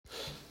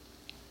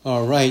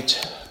All right.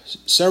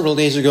 Several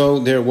days ago,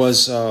 there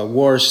was a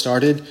war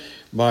started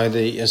by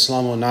the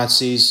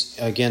Islamo-Nazis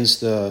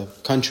against the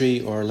country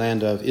or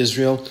land of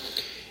Israel.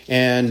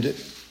 And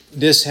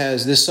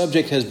this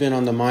subject has been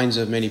on the minds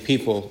of many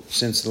people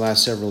since the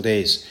last several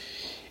days.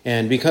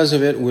 And because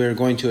of it, we're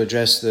going to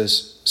address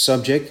this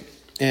subject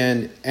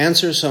and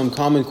answer some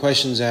common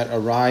questions that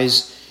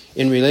arise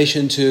in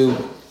relation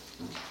to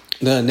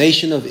the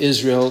nation of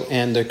Israel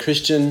and the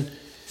Christians'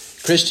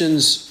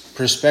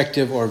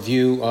 perspective or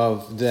view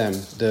of them,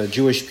 the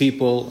Jewish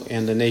people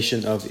and the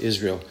nation of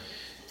Israel.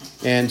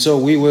 And so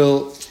we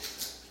will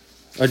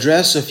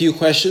address a few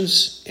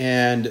questions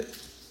and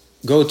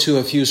go to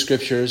a few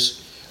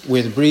scriptures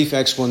with brief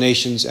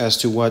explanations as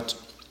to what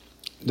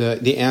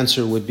the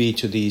answer would be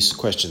to these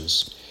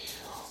questions.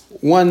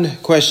 One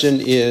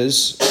question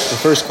is, the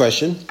first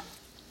question,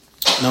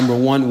 number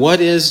one,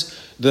 what is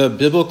the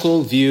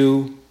biblical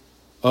view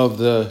of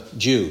the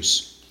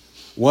Jews?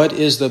 What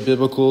is the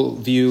biblical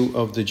view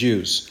of the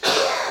Jews?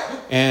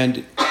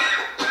 And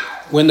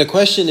when the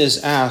question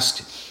is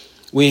asked,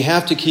 we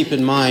have to keep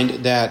in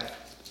mind that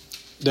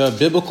the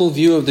biblical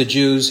view of the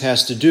Jews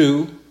has to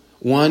do,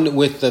 one,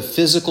 with the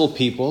physical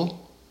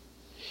people,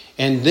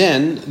 and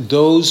then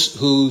those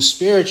who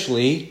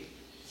spiritually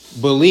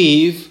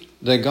believe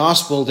the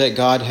gospel that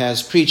God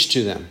has preached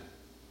to them.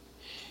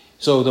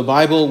 So the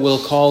Bible will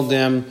call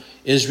them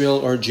Israel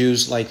or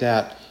Jews like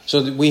that.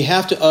 So that we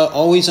have to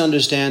always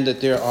understand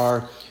that there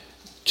are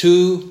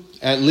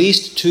at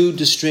least two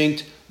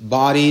distinct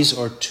bodies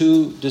or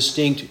two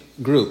distinct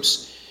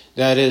groups.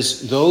 That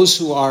is, those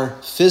who are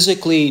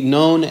physically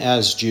known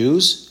as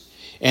Jews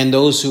and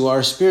those who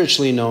are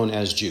spiritually known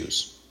as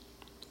Jews.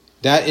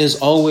 That is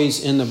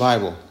always in the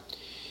Bible.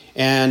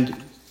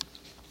 And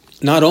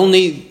not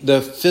only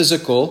the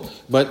physical,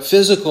 but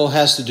physical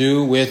has to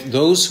do with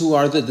those who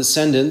are the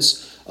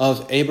descendants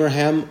of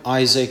Abraham,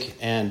 Isaac,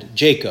 and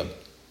Jacob,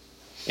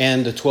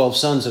 and the 12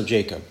 sons of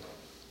Jacob.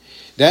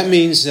 That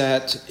means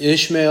that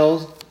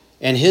Ishmael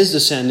and his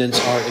descendants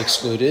are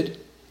excluded,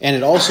 and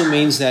it also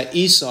means that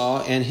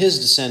Esau and his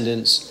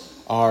descendants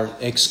are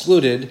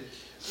excluded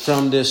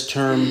from this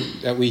term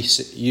that we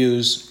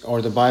use,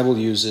 or the Bible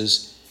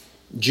uses,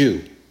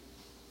 Jew.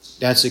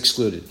 That's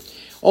excluded.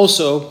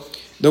 Also,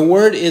 the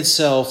word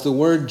itself, the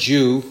word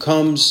Jew,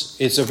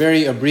 it's a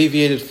very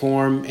abbreviated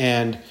form,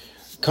 and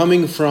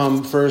coming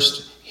from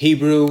first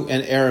Hebrew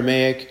and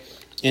Aramaic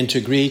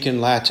into Greek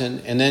and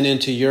Latin, and then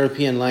into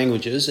European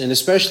languages, and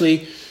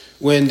especially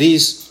when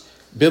these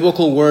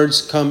biblical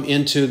words come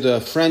into the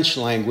French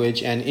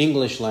language and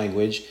English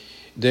language,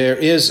 there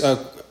is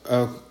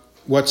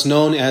what's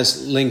known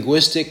as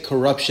linguistic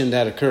corruption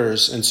that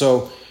occurs. And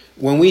so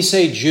when we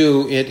say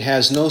Jew, it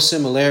has no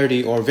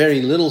similarity or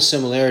very little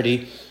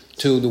similarity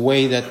to the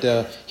way that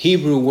the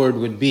Hebrew word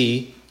would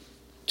be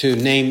to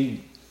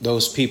name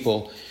those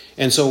people.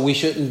 And so we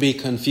shouldn't be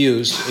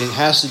confused. It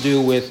has to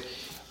do with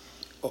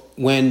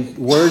when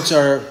words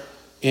are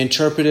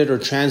interpreted or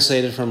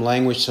translated from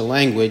language to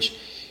language,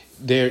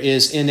 there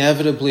is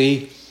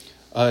inevitably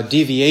a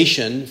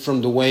deviation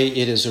from the way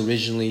it is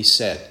originally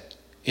said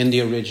in the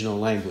original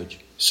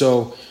language.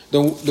 So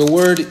the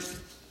word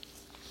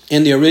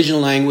in the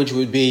original language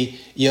would be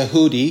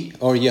Yehudi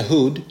or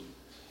Yehud,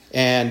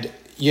 and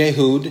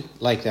Yehud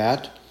like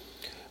that,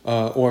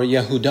 or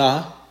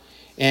Yehudah.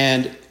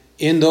 And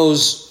in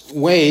those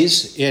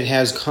ways, it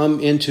has come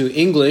into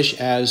English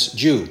as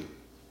Jew,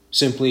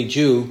 simply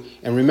Jew.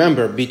 And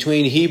remember,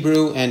 between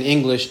Hebrew and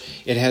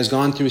English, it has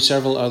gone through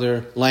several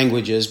other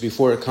languages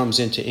before it comes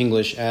into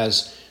English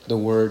as the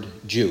word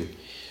Jew.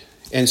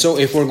 And so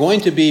if we're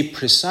going to be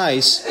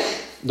precise,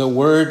 the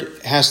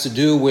word has to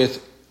do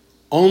with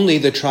only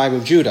the tribe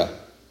of Judah.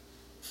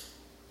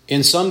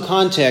 In some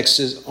contexts,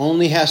 it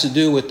only has to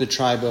do with the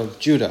tribe of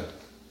Judah.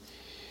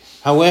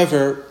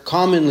 However,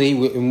 commonly,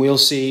 and we'll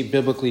see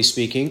biblically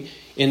speaking,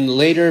 in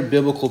later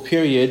biblical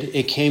period,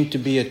 it came to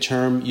be a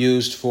term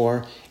used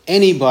for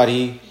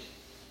anybody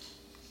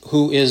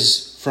who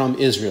is from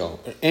Israel,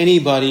 or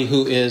anybody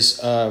who is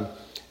a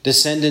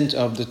descendant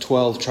of the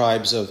 12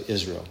 tribes of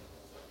Israel.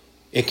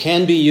 It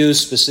can be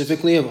used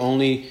specifically of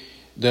only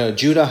the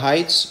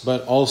Judahites,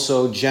 but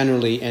also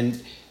generally,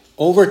 and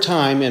over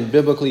time, and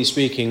biblically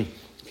speaking,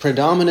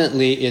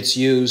 predominantly it's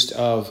used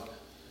of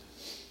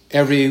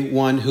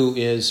everyone who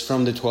is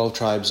from the 12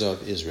 tribes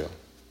of Israel.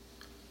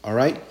 All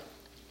right?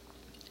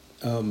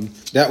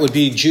 That would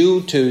be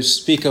Jew to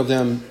speak of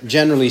them,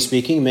 generally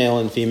speaking, male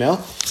and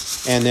female.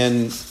 And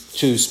then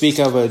to speak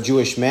of a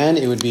Jewish man,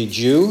 it would be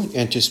Jew.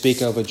 And to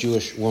speak of a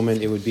Jewish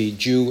woman, it would be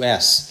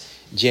Jewess.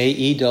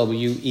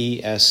 Jewess.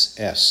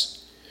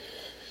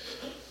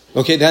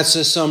 Okay, that's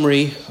a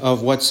summary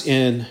of what's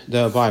in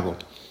the Bible.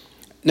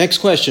 Next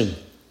question.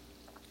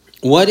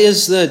 What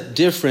is the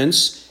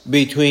difference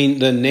between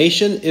the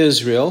nation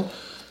Israel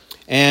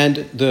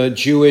and the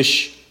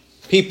Jewish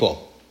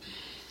people,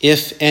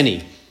 if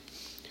any?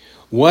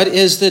 What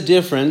is the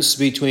difference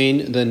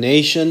between the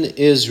nation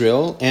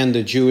Israel and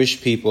the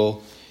Jewish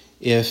people,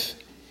 if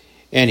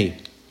any?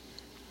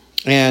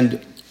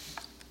 And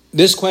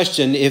this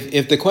question,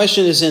 if the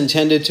question is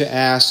intended to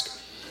ask,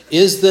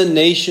 is the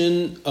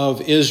nation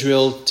of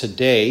Israel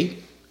today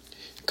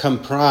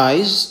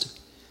comprised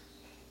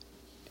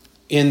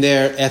in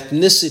their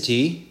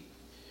ethnicity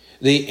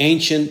the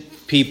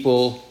ancient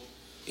people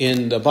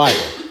in the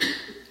Bible?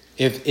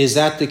 Is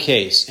that the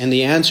case? And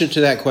the answer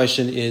to that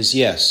question is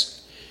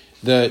yes.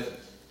 The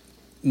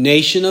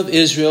nation of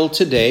Israel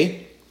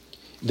today,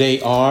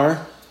 they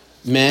are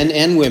men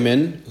and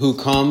women who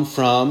come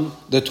from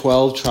the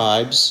 12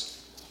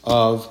 tribes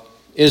of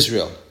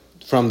Israel,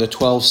 from the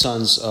 12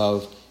 sons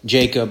of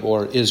Jacob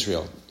or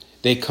Israel.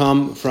 They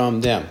come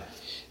from them.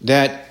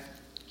 That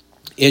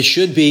it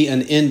should be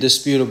an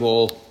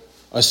indisputable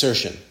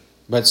assertion.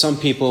 But some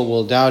people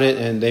will doubt it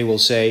and they will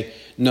say,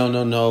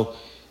 no,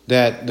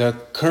 that the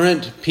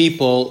current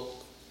people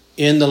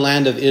in the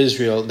land of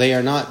Israel, they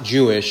are not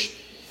Jewish.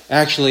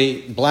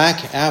 Actually,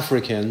 black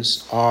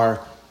Africans are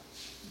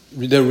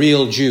the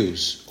real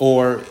Jews.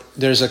 Or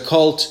there's a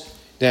cult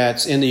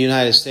that's in the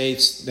United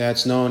States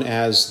that's known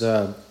as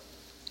the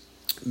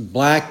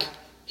Black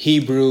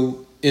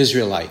Hebrew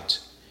Israelite.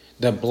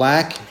 The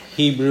Black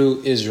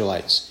Hebrew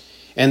Israelites.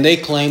 And they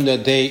claim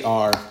that they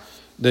are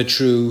the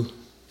true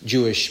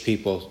Jewish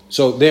people.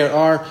 So there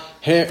are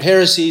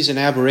heresies and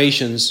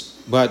aberrations,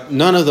 but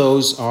none of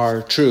those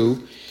are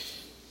true.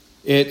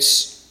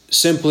 It's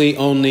simply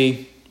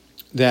only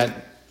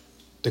that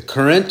the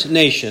current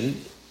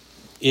nation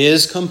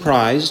is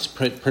comprised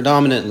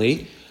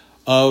predominantly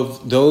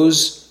of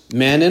those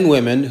men and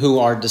women who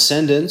are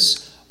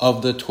descendants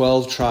of the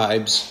 12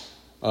 tribes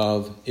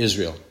of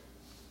Israel.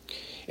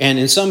 And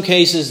in some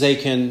cases they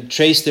can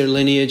trace their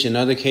lineage, in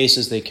other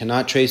cases they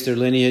cannot trace their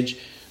lineage,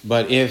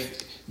 but if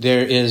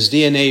there is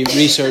DNA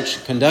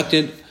research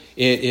conducted,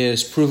 it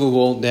is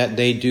provable that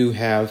they do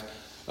have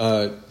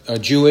a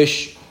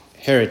Jewish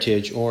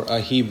heritage or a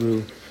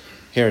Hebrew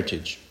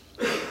heritage.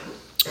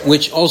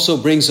 Which also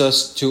brings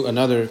us to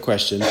another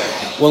question.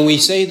 When we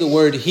say the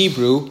word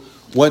Hebrew,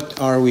 what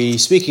are we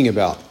speaking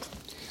about?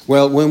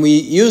 Well, when we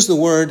use the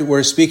word,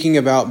 we're speaking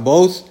about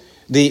both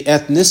the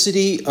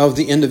ethnicity of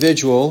the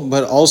individual,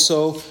 but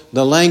also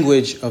the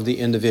language of the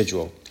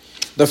individual.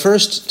 The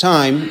first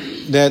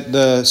time that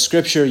the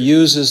scripture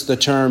uses the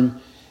term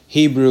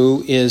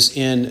Hebrew is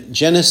in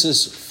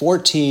Genesis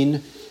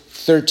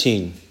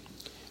 14:13.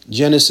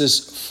 Genesis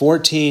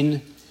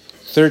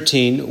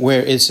 14:13,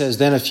 where it says,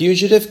 "Then a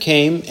fugitive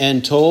came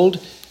and told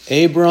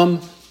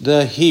Abram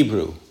the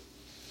Hebrew."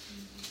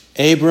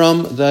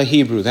 Abram the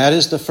Hebrew. That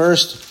is the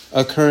first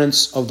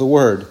occurrence of the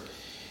word.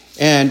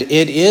 And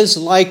it is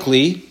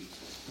likely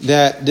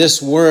that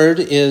this word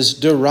is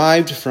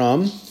derived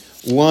from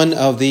one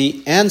of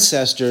the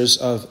ancestors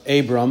of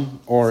Abram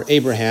or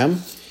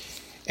Abraham.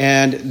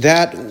 And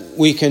that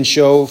we can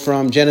show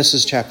from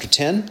Genesis chapter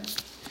 10.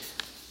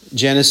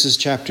 Genesis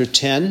chapter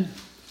 10,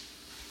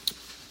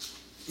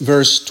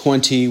 verse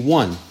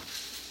 21.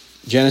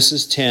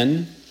 Genesis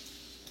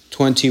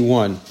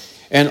 10:21.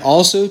 "And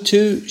also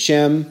to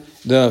Shem,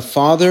 the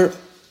father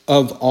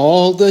of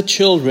all the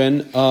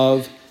children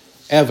of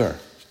Ever,"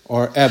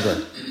 or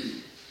Eber.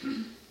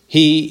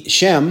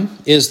 Shem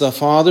is the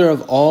father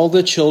of all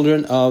the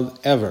children of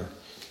Ever.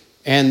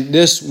 And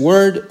this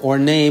word or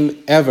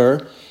name,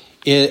 Ever,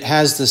 it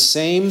has the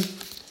same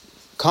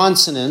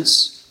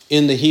consonants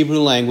in the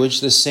Hebrew language,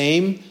 the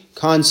same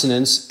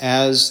consonants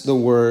as the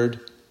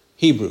word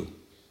Hebrew.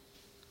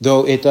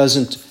 Though it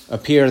doesn't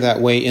appear that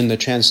way in the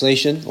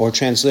translation or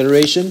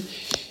transliteration,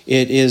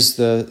 it is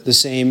the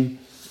same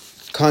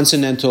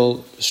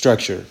consonantal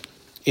structure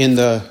in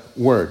the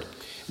word.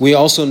 We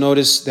also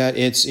notice that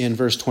it's in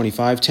verse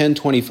 25,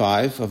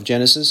 10:25 of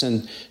Genesis,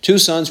 "And 2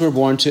 sons were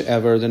born to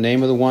Ever. The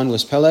name of the one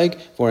was Peleg,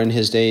 for in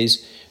his days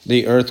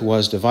the earth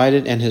was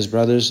divided, and his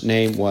brother's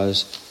name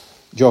was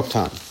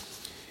Joktan."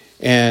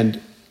 And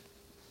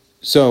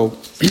so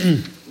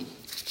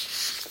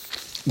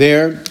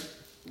there,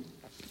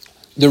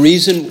 the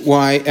reason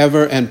why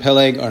Ever and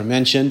Peleg are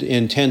mentioned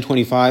in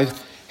 10:25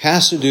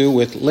 has to do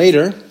with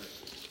later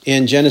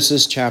in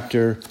Genesis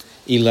chapter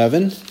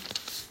 11.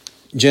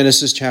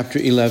 Genesis chapter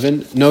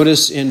 11.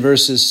 Notice in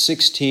verses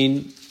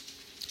 16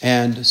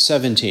 and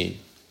 17,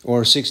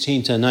 or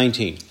 16 to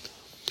 19.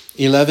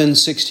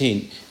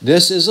 11:16.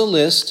 This is a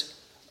list,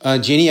 a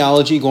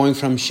genealogy going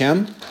from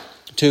Shem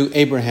to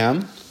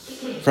Abraham,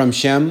 from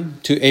Shem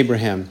to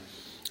Abraham.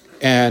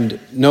 And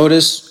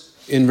notice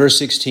in verse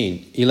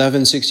 16,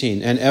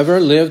 11:16. "And Eber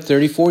lived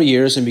 34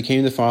 years and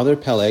became the father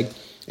of Peleg.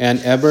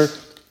 And Eber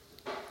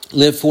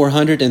lived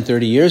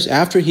 430 years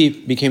after he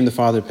became the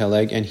father of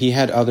Peleg, and he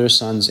had other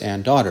sons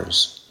and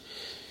daughters."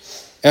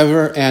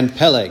 Eber and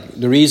Peleg.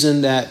 The reason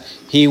that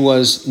he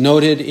was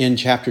noted in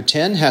chapter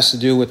 10 has to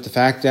do with the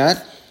fact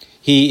that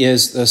he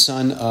is the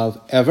son of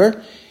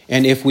Eber.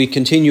 And if we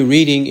continue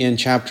reading in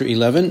chapter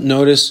 11,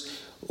 notice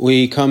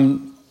we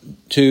come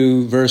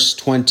to verse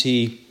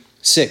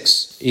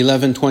 26,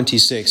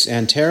 11:26.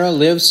 "And Terah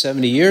lived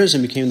 70 years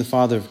and became the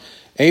father of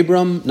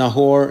Abram,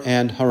 Nahor,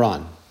 and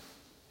Haran."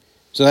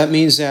 So that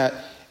means that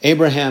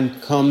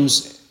Abraham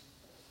comes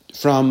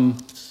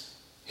from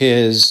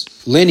his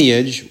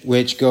lineage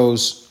which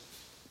goes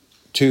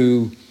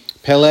to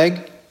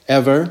Peleg,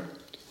 Ever,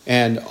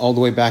 and all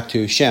the way back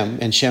to Shem.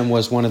 And Shem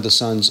was one of the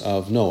sons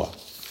of Noah.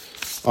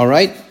 All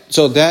right?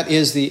 So that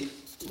is the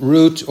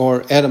root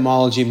or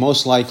etymology,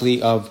 most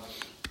likely, of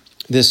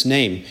this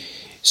name.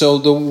 So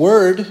the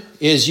word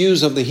is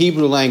used of the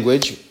Hebrew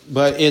language,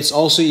 but it's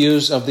also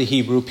used of the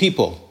Hebrew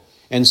people.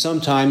 And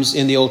sometimes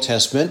in the Old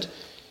Testament,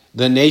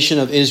 the nation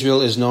of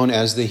Israel is known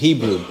as the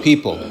Hebrew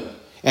people.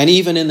 And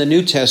even in the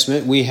New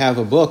Testament, we have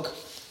a book,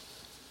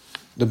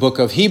 the book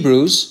of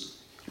Hebrews,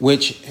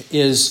 which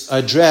is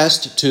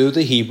addressed to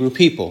the Hebrew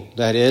people.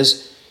 That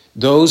is,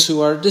 those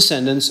who are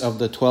descendants of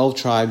the 12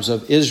 tribes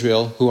of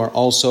Israel, who are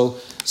also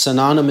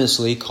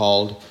synonymously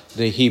called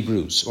the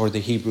Hebrews or the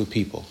Hebrew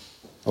people.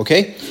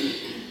 Okay?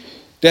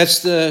 That's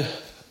the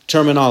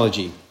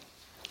terminology.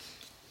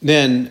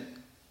 Then,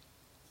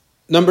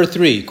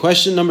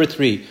 question number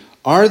 3.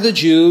 Are the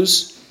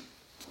Jews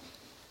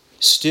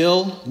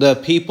still the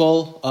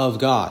people of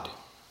God?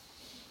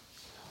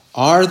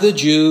 Are the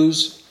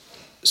Jews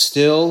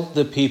still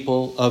the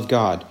people of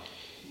God?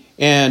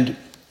 And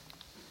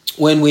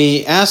when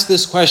we ask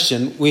this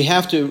question, we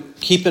have to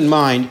keep in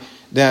mind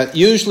that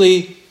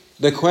usually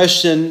the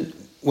question,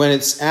 when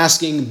it's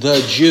asking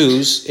the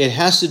Jews, it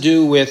has to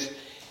do with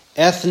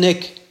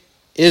ethnic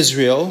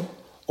Israel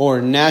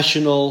or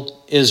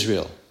national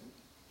Israel.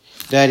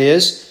 That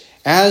is,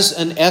 as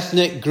an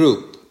ethnic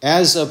group,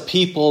 as a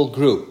people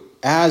group,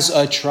 as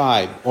a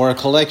tribe or a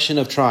collection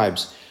of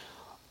tribes,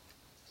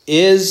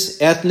 is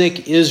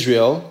ethnic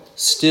Israel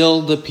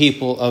still the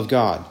people of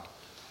God?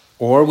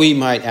 Or we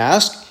might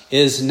ask,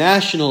 is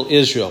national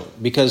Israel?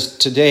 Because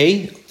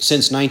today,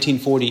 since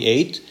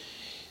 1948,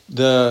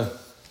 the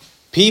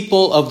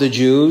people of the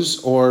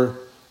Jews or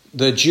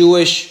the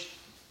Jewish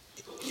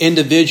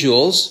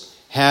individuals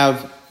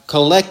have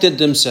collected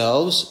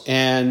themselves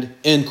and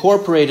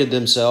incorporated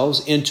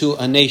themselves into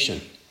a nation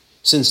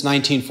since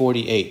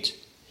 1948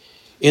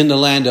 in the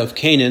land of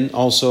Canaan,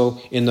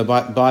 also in the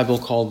Bible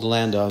called the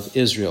land of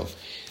Israel.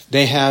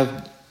 They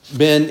have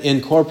been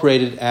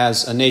incorporated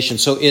as a nation.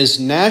 So is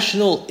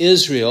national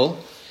Israel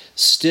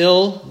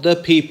still the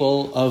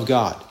people of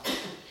God?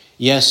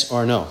 Yes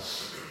or no?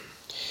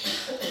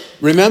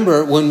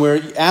 Remember, when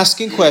we're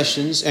asking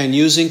questions and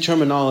using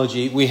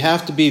terminology, we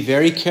have to be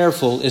very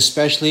careful,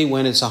 especially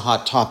when it's a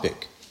hot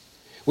topic.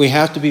 We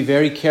have to be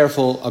very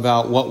careful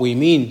about what we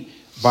mean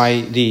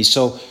by these.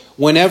 So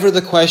whenever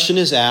the question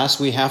is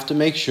asked, we have to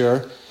make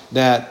sure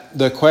that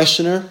the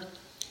questioner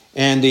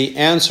and the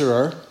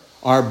answerer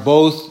are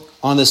both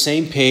on the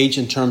same page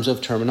in terms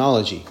of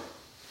terminology.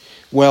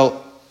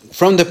 Well,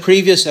 from the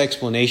previous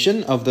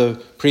explanation of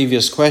the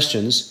previous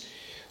questions,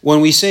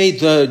 when we say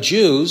the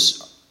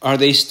Jews, are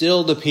they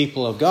still the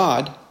people of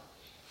God?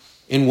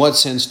 In what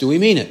sense do we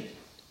mean it?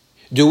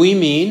 Do we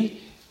mean,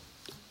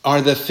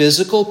 are the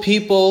physical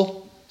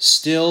people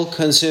still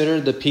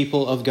considered the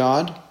people of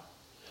God?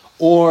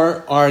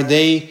 Or are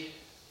they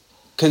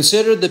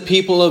considered the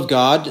people of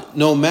God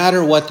no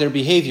matter what their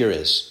behavior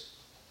is?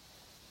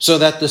 So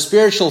that the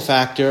spiritual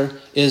factor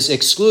is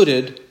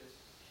excluded,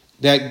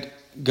 that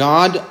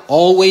God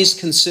always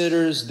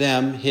considers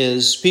them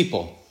his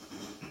people.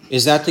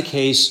 Is that the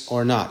case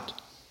or not?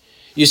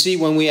 You see,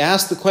 when we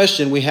ask the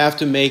question, we have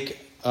to make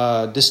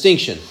a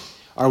distinction.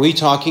 Are we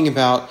talking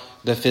about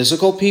the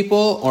physical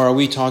people or are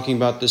we talking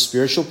about the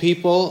spiritual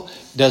people?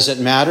 Does it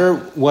matter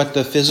what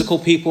the physical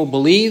people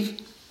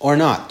believe or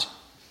not?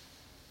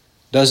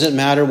 Does it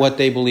matter what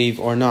they believe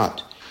or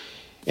not?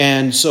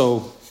 And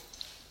so,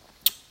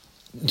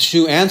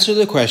 to answer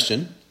the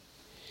question,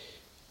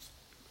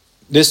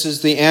 this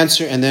is the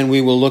answer, and then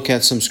we will look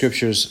at some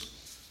scriptures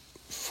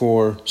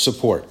for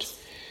support.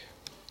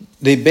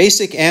 The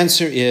basic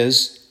answer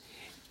is,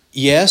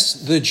 yes,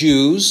 the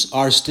Jews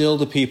are still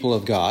the people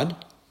of God,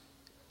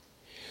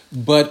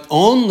 but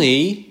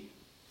only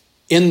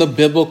in the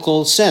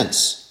biblical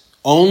sense,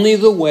 only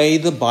the way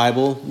the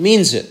Bible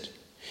means it.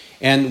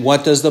 And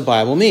what does the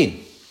Bible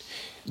mean?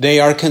 They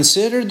are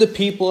considered the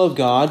people of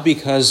God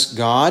because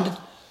God,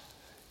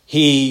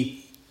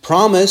 he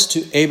promised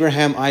to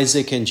Abraham,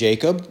 Isaac, and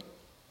Jacob,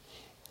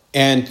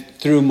 and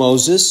through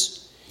Moses,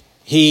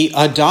 he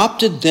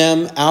adopted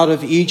them out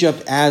of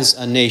Egypt as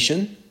a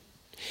nation.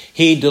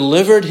 He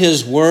delivered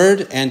his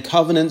word and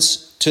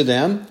covenants to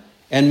them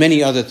and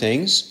many other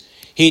things.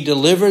 He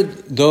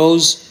delivered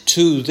those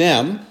to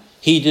them.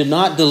 He did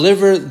not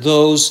deliver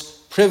those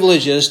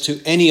privileges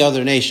to any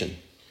other nation.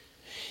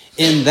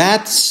 In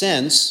that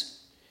sense,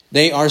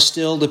 they are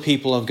still the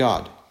people of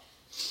God.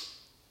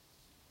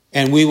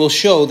 And we will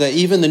show that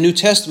even the New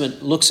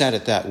Testament looks at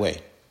it that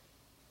way.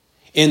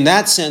 In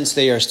that sense,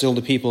 they are still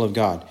the people of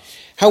God.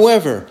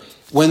 However,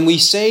 when we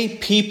say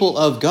people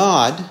of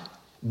God,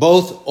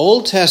 both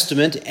Old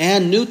Testament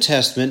and New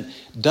Testament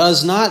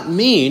does not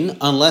mean,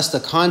 unless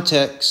the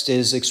context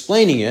is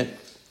explaining it,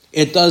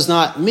 it does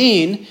not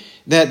mean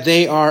that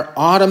they are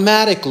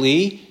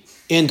automatically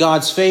in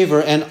God's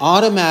favor and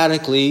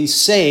automatically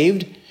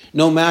saved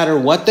no matter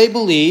what they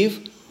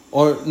believe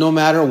or no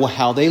matter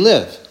how they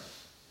live.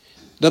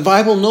 The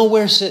Bible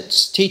nowhere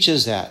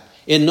teaches that.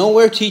 It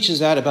nowhere teaches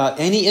that about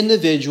any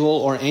individual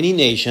or any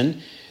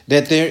nation,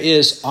 that there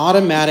is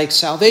automatic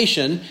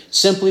salvation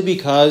simply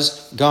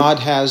because God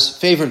has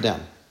favored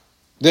them.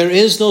 There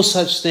is no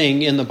such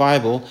thing in the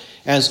Bible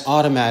as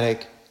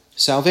automatic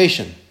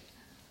salvation,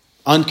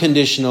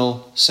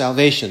 unconditional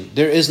salvation.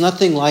 There is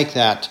nothing like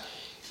that.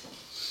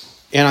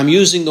 And I'm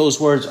using those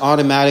words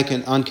automatic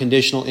and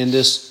unconditional in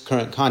this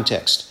current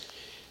context.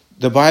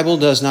 The Bible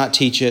does not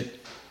teach it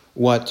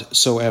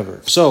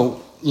whatsoever.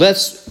 So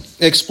let's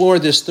explore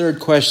this third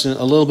question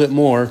a little bit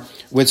more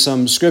with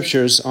some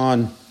scriptures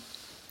on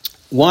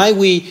why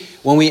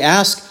when we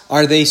ask,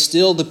 are they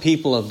still the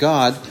people of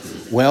God?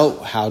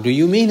 Well, how do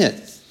you mean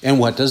it? And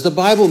what does the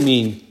Bible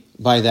mean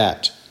by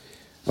that?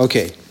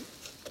 Okay,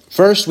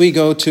 first we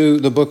go to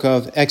the book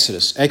of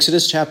Exodus.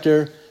 Exodus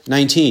chapter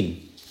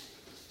 19.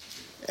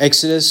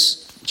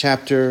 Exodus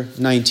chapter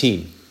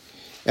 19.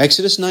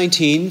 Exodus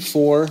 19,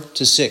 4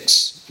 to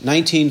 6.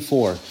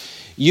 19:4.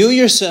 You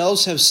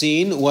yourselves have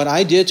seen what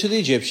I did to the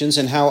Egyptians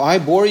and how I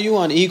bore you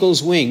on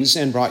eagle's wings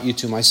and brought you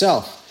to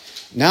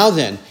myself. Now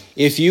then,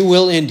 if you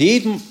will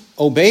indeed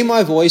obey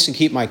my voice and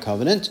keep my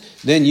covenant,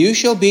 then you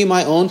shall be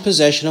my own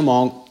possession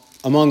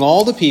among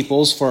all the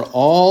peoples, for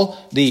all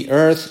the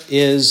earth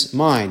is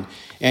mine.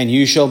 And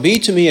you shall be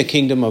to me a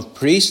kingdom of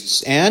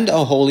priests and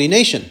a holy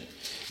nation.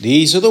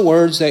 These are the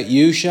words that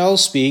you shall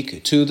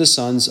speak to the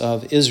sons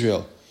of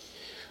Israel.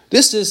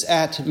 This is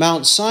at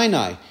Mount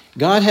Sinai.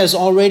 God has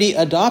already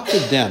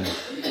adopted them.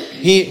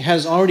 He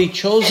has already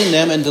chosen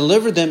them and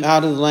delivered them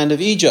out of the land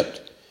of Egypt.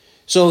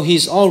 So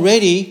he's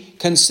already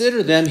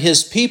considered them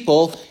his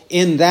people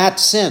in that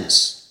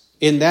sense,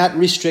 in that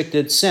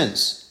restricted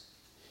sense.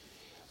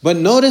 But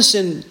notice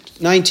in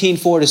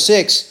 19:4 to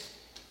 6,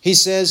 he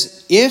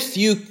says, if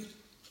you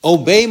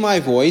obey my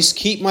voice,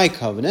 keep my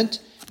covenant,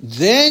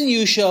 then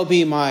you shall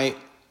be my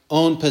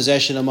own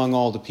possession among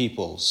all the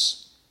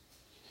peoples.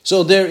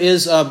 So there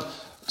is a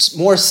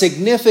more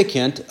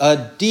significant,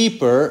 a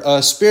deeper,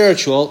 a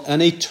spiritual,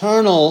 an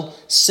eternal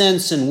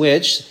sense in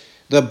which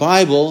the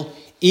Bible,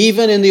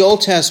 even in the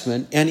Old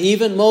Testament, and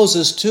even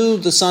Moses to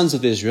the sons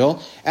of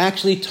Israel,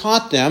 actually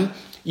taught them,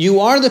 you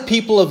are the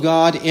people of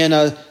God in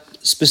a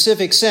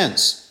specific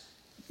sense.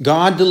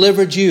 God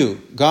delivered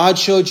you. God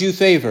showed you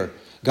favor.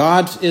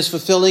 God is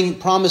fulfilling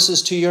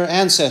promises to your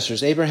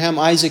ancestors, Abraham,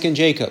 Isaac, and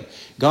Jacob.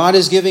 God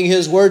is giving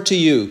his word to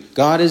you.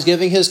 God is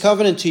giving his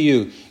covenant to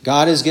you.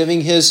 God is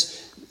giving his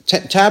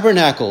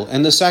tabernacle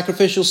and the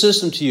sacrificial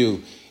system to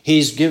you.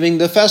 He's giving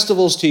the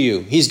festivals to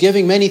you. He's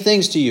giving many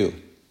things to you,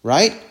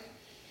 right?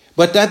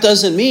 But that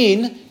doesn't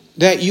mean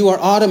that you are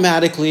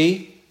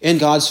automatically in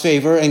God's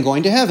favor and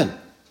going to heaven.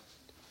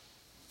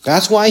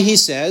 That's why he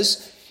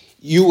says,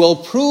 you will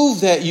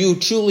prove that you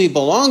truly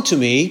belong to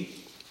me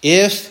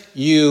if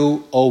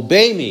you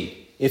obey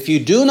me. If you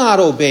do not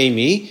obey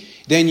me,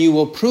 then you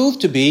will prove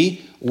to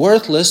be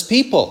worthless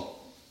people,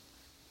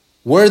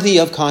 worthy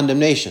of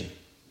condemnation.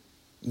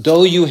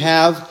 Though you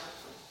have,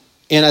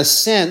 in a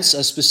sense,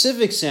 a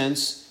specific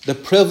sense, the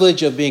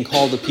privilege of being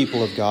called the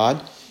people of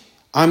God,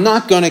 I'm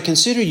not going to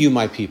consider you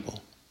my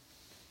people.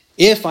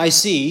 If I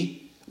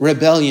see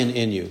rebellion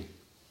in you,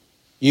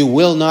 you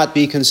will not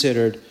be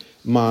considered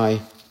my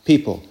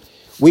people.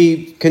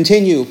 We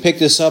pick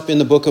this up in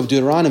the book of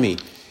Deuteronomy.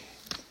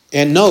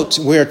 And note,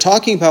 we're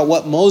talking about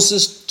what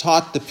Moses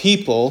taught the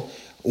people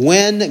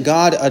when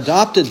God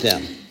adopted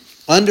them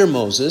under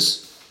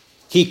Moses.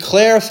 He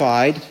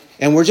clarified,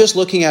 and we're just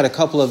looking at a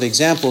couple of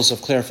examples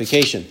of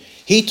clarification.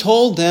 He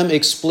told them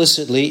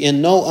explicitly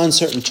in no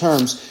uncertain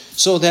terms,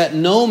 so that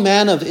no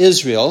man of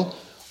Israel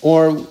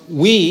or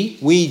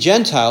we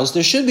Gentiles,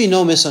 there should be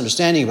no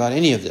misunderstanding about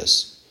any of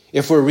this.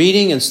 If we're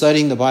reading and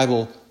studying the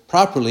Bible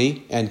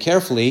properly and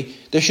carefully,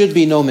 there should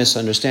be no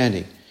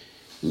misunderstanding.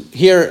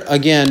 Here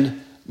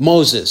again,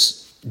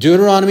 Moses,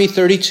 Deuteronomy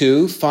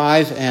 32,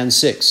 5 and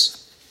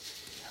 6.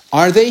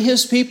 Are they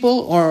his people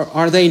or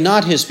are they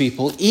not his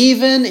people,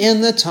 even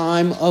in the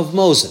time of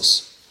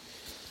Moses?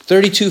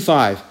 32,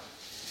 5.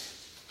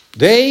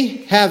 They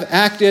have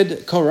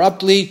acted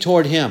corruptly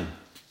toward him.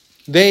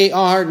 They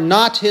are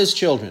not his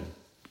children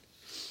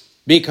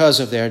because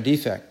of their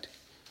defect,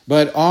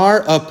 but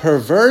are a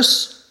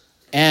perverse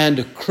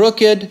and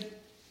crooked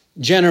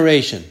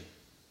generation.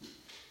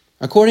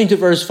 According to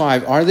verse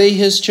 5, are they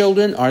his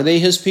children? Are they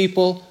his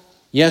people?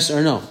 Yes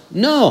or no?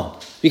 No,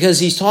 because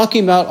he's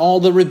talking about all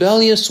the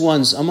rebellious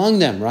ones among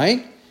them,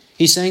 right?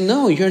 He's saying,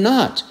 no, you're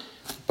not.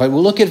 But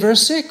we'll look at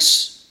verse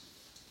 6.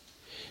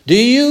 Do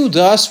you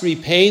thus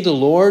repay the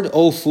Lord,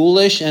 O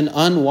foolish and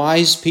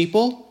unwise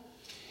people?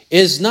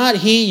 Is not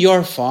he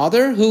your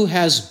father who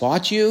has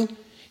bought you?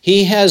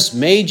 He has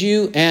made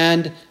you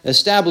and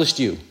established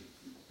you.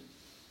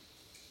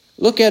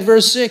 Look at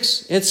verse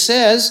 6. It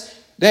says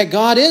that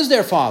God is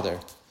their father.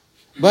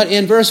 But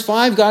in verse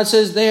 5, God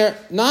says they're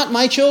not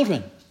my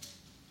children.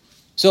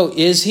 So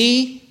is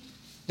he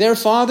their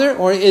father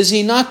or is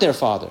he not their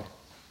father?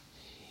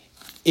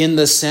 In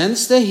the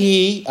sense that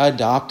he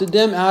adopted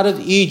them out of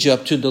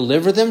Egypt to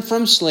deliver them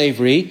from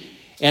slavery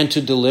and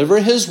to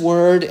deliver his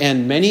word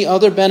and many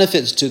other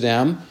benefits to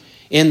them,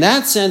 in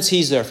that sense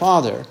he's their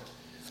father.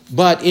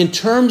 But in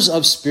terms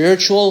of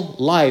spiritual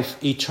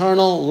life,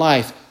 eternal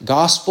life,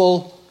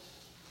 gospel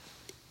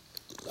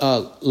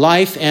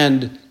life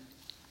and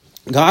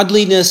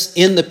godliness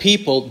in the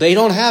people, they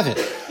don't have it.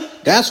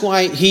 That's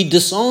why he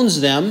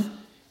disowns them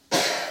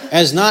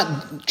as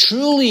not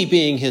truly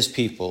being his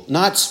people,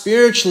 not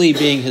spiritually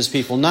being his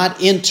people,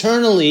 not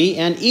internally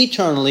and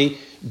eternally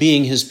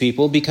being his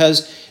people,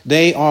 because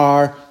they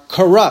are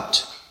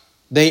corrupt.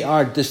 They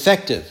are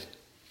defective.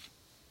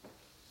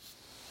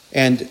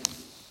 And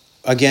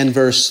again,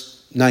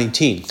 verse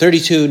 19,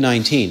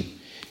 32:19.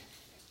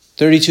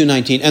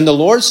 32:19. And the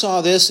Lord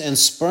saw this and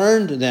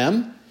spurned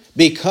them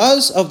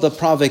because of the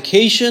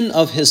provocation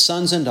of his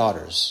sons and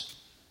daughters.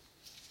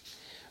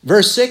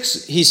 Verse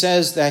 6, he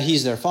says that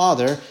he's their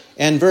father.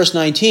 And verse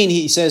 19,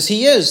 he says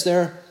he is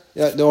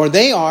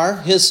they are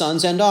his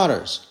sons and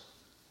daughters.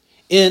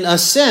 In a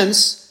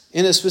sense,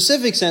 in a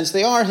specific sense,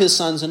 they are his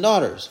sons and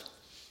daughters.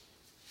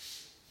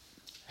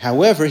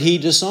 However, he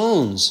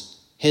disowns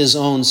his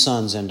own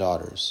sons and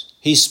daughters.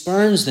 He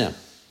spurns them.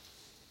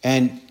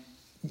 And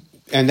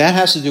that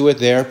has to do with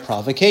their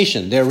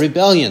provocation, their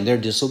rebellion, their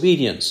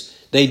disobedience.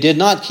 They did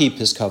not keep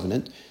his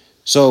covenant,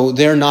 so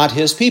they're not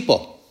his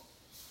people.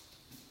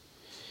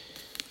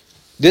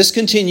 This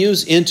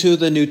continues into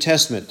the New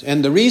Testament.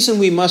 And the reason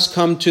we must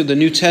come to the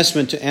New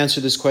Testament to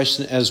answer this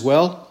question as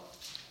well,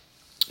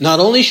 not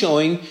only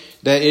showing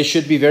that it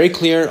should be very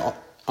clear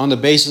on the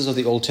basis of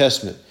the Old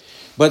Testament,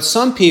 but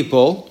some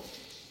people,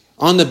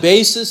 on the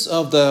basis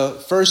of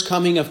the first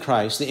coming of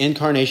Christ, the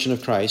incarnation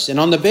of Christ, and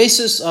on the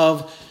basis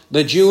of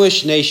the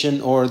Jewish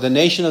nation or the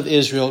nation of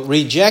Israel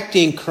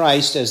rejecting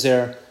Christ as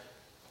their,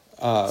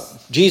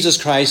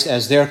 Jesus Christ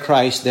as their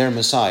Christ, their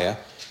Messiah,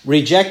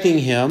 rejecting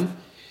him,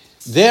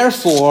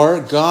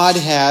 therefore, God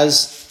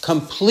has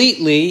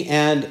completely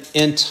and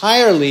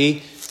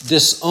entirely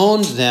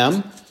disowned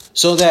them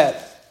so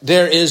that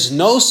there is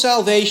no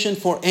salvation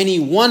for any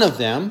one of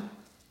them,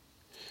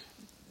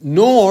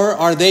 nor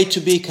are they to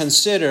be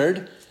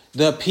considered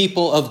the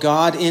people of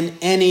God in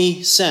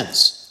any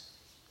sense.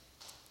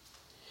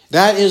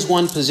 That is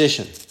one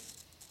position.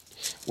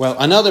 Well,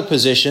 another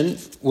position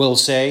will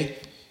say,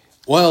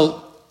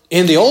 well,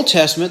 in the Old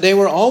Testament, they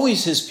were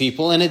always his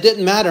people, and it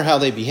didn't matter how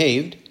they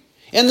behaved.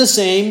 And the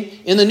same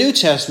in the New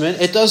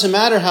Testament, it doesn't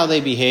matter how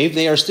they behave,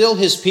 they are still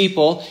his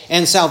people,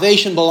 and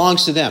salvation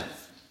belongs to them.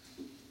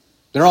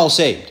 They're all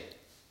saved.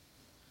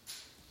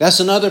 That's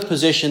another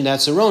position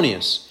that's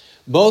erroneous.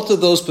 Both of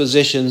those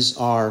positions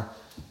are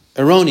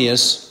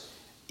erroneous,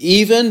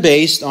 even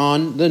based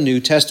on the New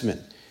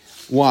Testament.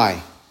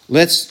 Why?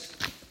 Let's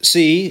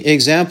see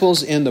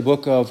examples in the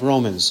book of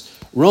Romans.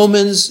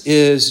 Romans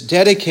is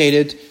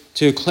dedicated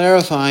to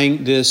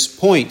clarifying this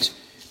point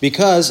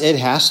because it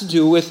has to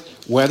do with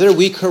whether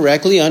we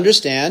correctly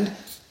understand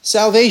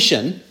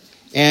salvation.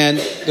 And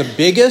the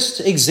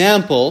biggest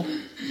example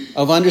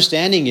of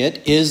understanding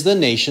it is the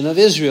nation of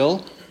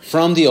Israel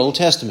from the Old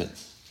Testament.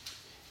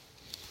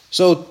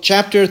 So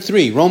chapter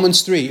 3,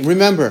 Romans 3.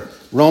 Remember,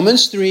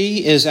 Romans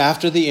 3 is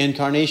after the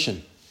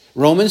incarnation.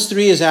 Romans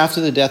 3 is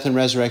after the death and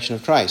resurrection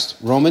of Christ.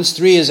 Romans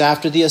 3 is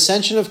after the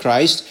ascension of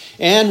Christ.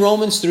 And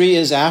Romans 3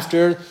 is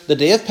after the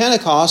day of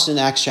Pentecost in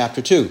Acts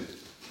chapter 2.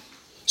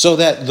 So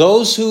that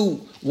those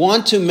who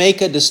want to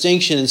make a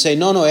distinction and say,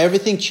 no,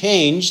 everything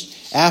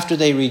changed after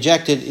they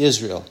rejected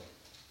Israel.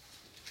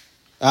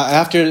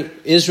 After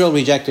Israel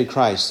rejected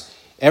Christ,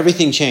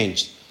 everything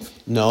changed.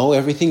 No,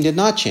 everything did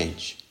not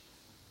change.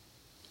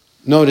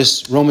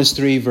 Notice Romans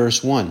 3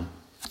 verse 1.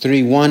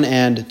 3, 1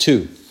 and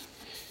 2.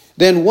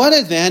 Then what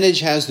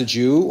advantage has the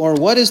Jew, or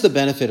what is the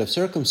benefit of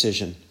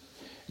circumcision?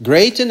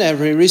 Great in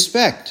every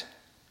respect.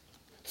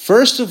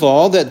 First of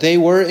all, that they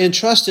were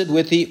entrusted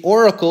with the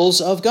oracles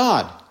of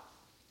God.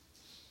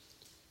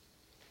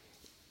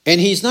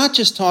 And he's not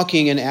just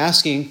talking and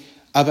asking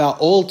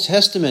about Old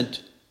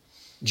Testament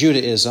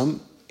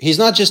Judaism. He's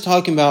not just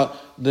talking about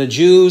the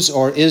Jews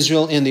or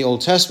Israel in the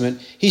Old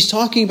Testament. He's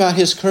talking about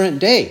his current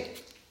day.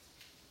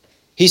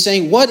 He's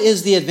saying, what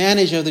is the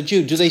advantage of the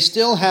Jew? Do they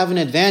still have an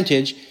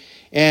advantage?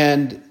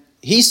 And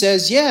he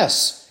says,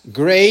 yes,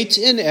 great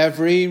in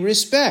every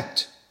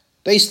respect.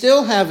 They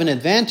still have an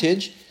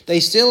advantage. They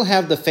still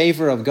have the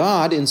favor of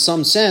God in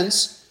some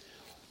sense.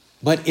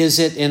 But is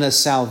it in a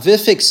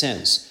salvific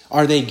sense?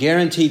 Are they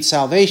guaranteed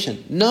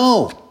salvation?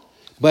 No.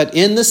 But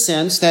in the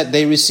sense that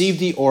they received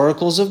the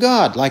oracles of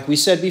God. Like we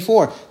said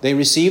before, they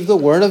received the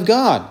word of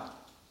God.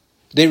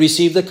 They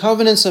received the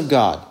covenants of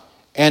God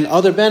and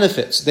other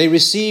benefits. They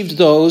received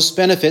those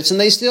benefits and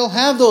they still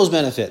have those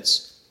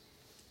benefits.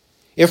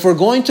 If we're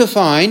going to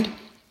find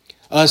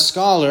a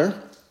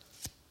scholar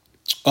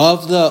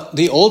of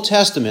the Old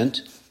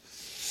Testament,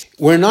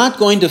 we're not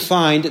going to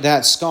find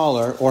that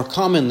scholar, or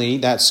commonly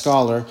that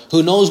scholar,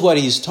 who knows what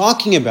he's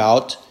talking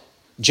about,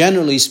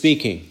 generally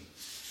speaking.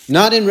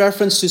 Not in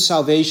reference to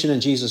salvation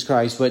in Jesus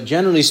Christ, but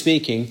generally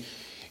speaking,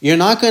 you're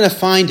not going to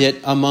find it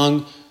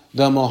among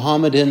the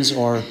Mohammedans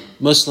or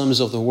Muslims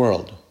of the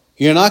world.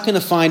 You're not going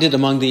to find it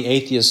among the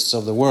atheists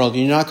of the world.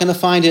 You're not going to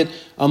find it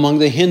among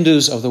the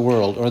Hindus of the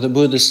world or the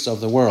Buddhists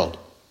of the world.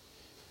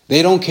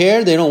 They don't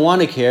care, they don't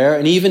want to care,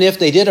 and even if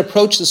they did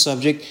approach the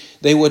subject,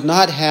 they would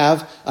not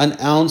have an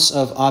ounce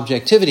of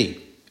objectivity,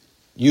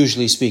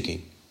 usually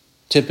speaking,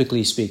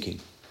 typically speaking.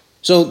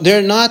 So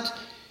they're not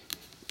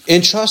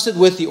entrusted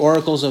with the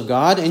oracles of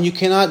God, and you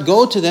cannot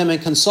go to them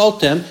and consult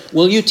them,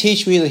 will you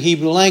teach me the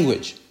Hebrew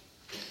language?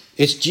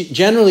 It's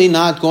generally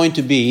not going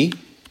to be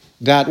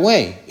that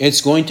way. It's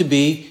going to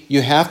be,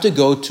 you have to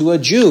go to a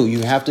Jew,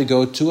 you have to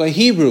go to a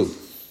Hebrew,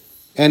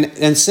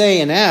 and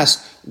say and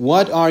ask,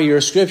 what are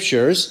your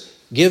scriptures?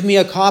 Give me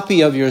a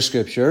copy of your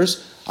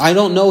scriptures. I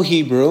don't know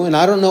Hebrew and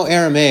I don't know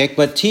Aramaic,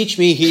 but teach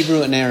me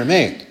Hebrew and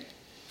Aramaic.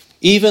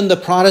 Even the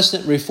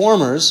Protestant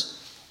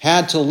reformers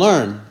had to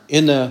learn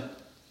in the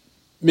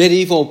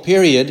medieval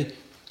period,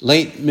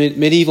 late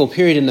medieval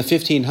period in the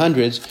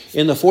 1500s,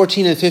 in the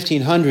 14 and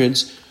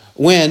 1500s,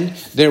 when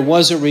there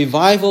was a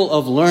revival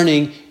of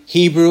learning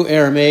Hebrew,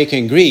 Aramaic,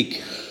 and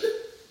Greek.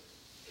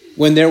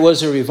 When there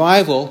was a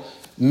revival,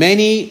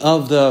 many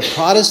of the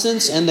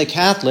Protestants and the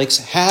Catholics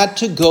had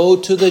to go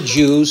to the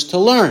Jews to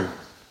learn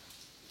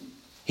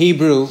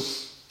Hebrew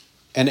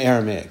and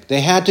Aramaic.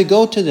 They had to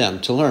go to them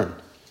to learn.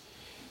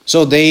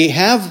 So they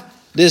have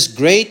this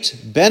great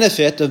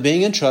benefit of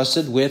being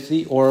entrusted with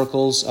the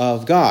oracles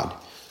of God.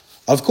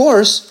 Of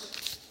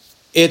course,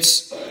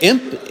 it's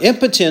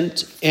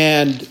impotent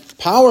and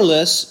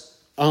powerless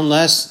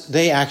unless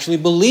they actually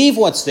believe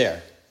what's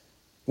there.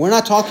 We're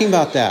not talking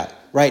about that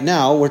right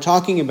now. We're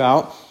talking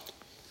about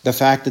the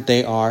fact that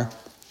they are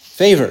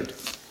favored.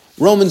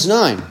 Romans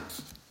 9.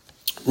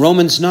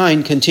 Romans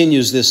 9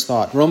 continues this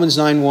thought. Romans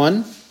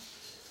 9:1.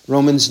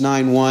 Romans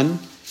 9:1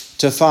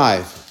 to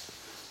 5.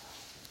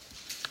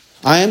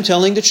 I am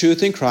telling the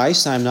truth in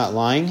Christ, I am not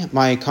lying.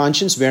 My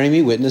conscience bearing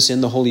me witness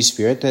in the Holy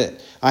Spirit that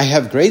I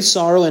have great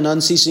sorrow and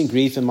unceasing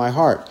grief in my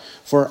heart.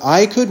 For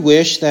I could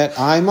wish that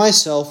I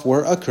myself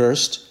were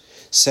accursed,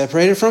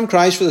 separated from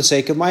Christ for the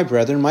sake of my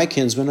brethren, my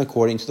kinsmen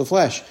according to the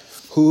flesh,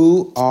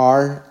 who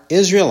are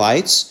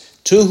Israelites,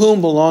 to whom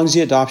belongs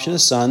the adoption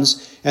of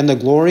sons, and the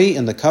glory,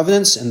 and the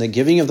covenants, and the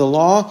giving of the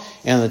law,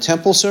 and the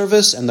temple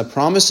service, and the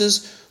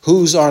promises,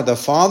 whose are the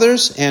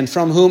fathers, and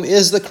from whom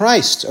is the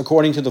Christ,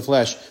 according to the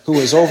flesh, who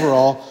is over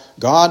all,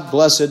 God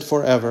blessed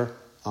forever.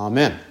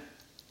 Amen.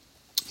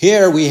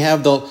 Here we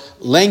have the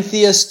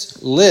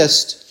lengthiest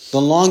list,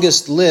 the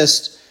longest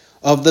list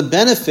of the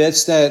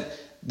benefits that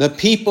the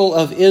people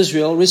of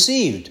Israel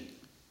received.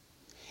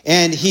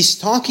 And he's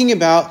talking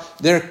about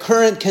their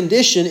current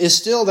condition is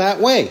still that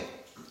way.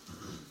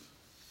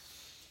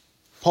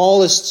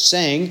 Paul is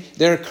saying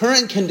their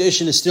current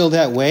condition is still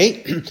that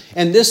way,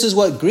 and this is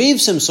what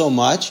grieves him so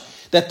much,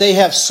 that they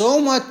have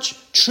so much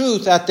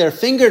truth at their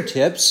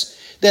fingertips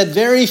that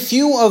very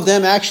few of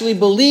them actually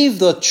believe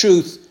the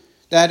truth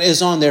that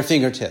is on their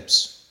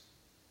fingertips.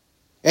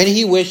 And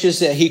he wishes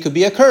that he could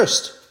be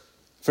accursed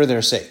for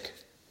their sake.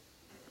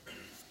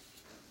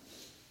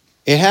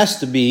 It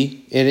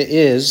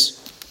is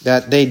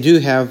that they do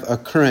have a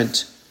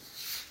current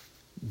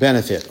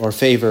benefit or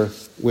favor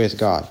with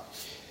God.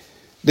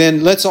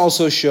 Then let's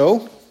also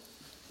show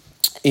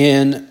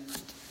in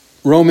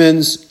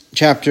Romans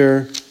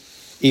chapter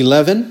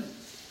 11,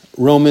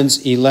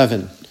 Romans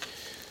 11.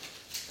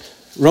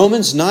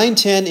 Romans 9,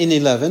 10, and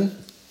 11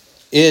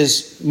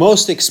 is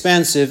most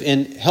expansive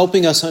in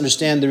helping us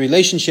understand the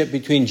relationship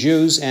between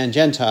Jews and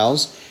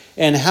Gentiles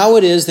and how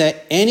it is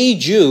that any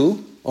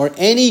Jew or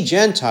any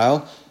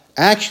Gentile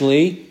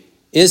actually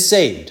is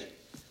saved.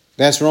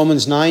 That's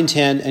Romans 9,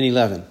 10, and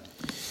 11.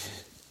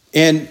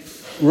 And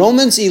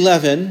Romans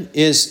 11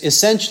 is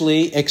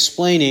essentially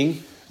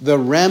explaining the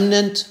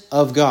remnant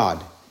of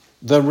God.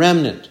 The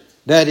remnant.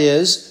 That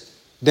is,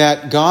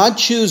 that God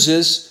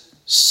chooses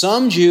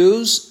some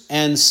Jews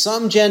and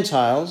some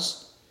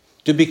Gentiles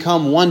to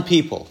become one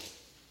people.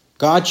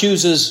 God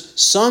chooses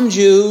some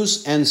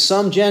Jews and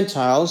some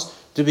Gentiles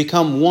to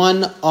become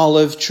one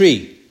olive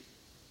tree.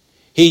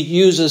 He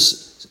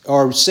uses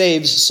or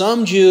saves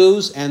some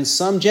Jews and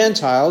some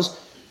Gentiles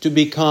to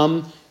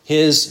become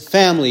his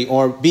family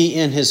or be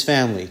in his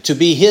family, to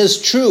be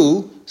his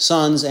true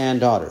sons and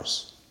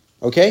daughters.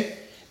 Okay?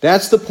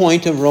 That's the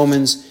point of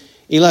Romans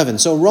 11.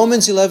 So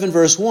Romans 11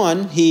 verse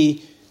 1,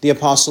 the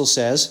apostle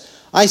says,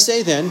 I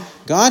say then,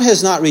 God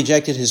has not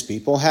rejected his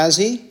people, has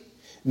he?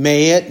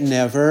 May it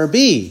never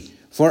be.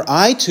 For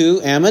I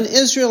too am an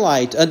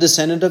Israelite, a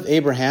descendant of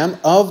Abraham,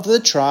 of the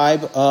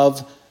tribe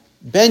of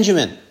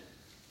Benjamin.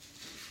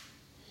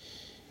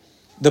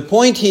 The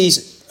point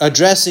he's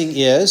addressing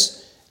is,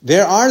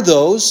 there are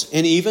those,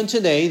 and even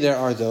today there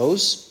are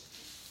those,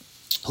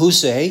 who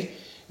say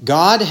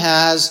God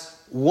has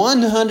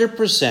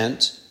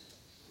 100%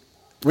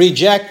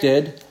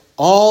 rejected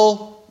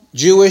all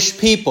Jewish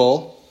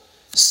people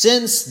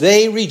since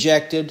they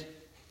rejected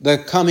the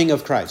coming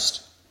of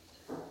Christ.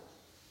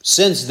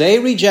 Since they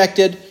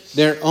rejected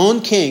their own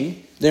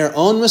king, their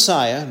own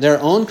Messiah, their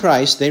own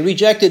Christ, they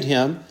rejected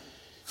him.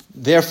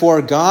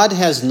 Therefore, God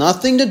has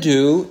nothing to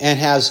do and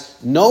has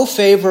no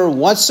favor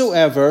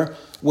whatsoever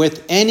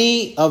with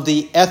any of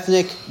the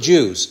ethnic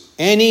Jews,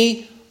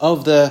 any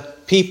of the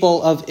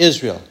people of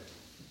Israel.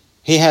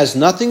 He has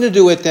nothing to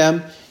do with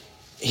them.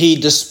 He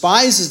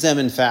despises them,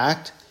 in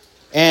fact,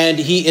 and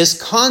he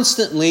is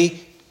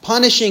constantly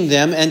punishing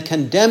them and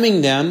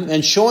condemning them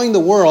and showing the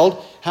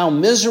world how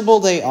miserable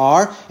they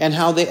are and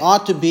how they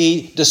ought to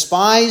be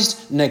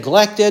despised,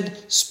 neglected,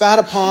 spat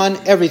upon,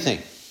 everything.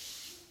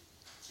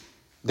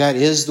 That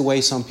is the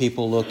way some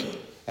people look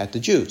at the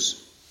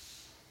Jews.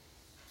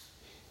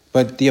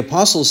 But the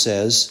apostle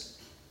says,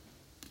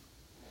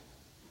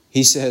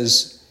 he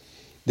says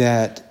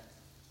that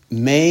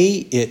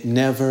may it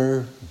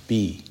never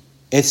be.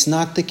 It's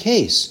not the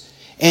case.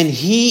 And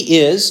he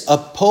is a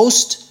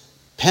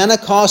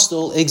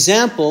post-Pentecostal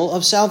example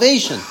of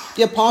salvation.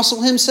 The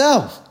apostle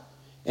himself.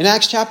 In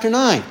Acts chapter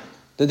 9.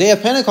 The day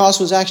of Pentecost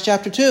was Acts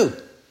chapter 2.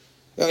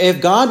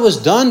 If God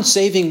was done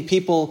saving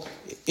people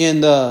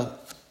in the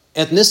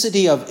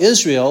ethnicity of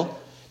Israel,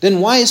 then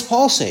why is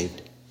Paul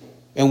saved?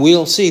 And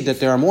we'll see that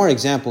there are more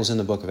examples in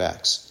the book of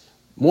Acts.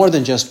 More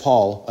than just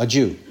Paul, a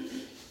Jew,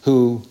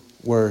 who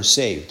were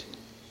saved.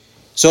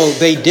 So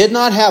they did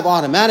not have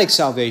automatic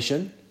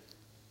salvation.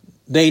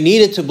 They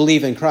needed to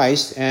believe in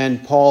Christ,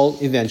 and Paul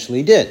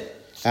eventually did.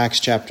 Acts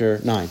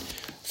chapter 9.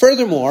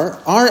 Furthermore,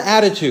 our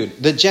attitude,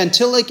 the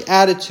gentilic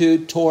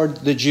attitude toward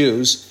the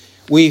Jews,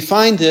 we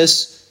find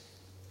this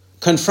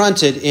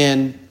confronted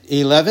in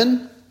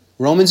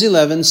Romans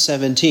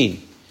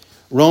 11:17.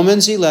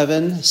 Romans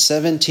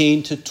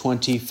 11:17 to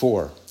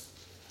 24.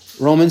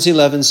 Romans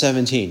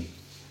 11:17.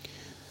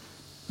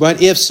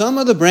 But if some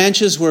of the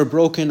branches were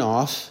broken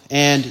off,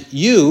 and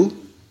you,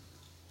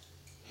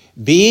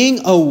 being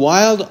a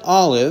wild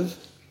olive,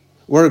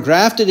 were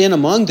grafted in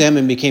among them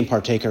and became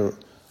partaker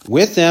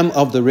with them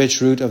of the rich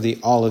root of the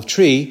olive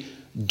tree,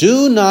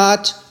 do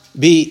not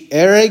be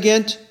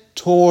arrogant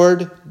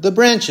toward the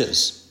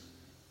branches.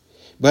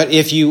 But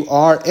if you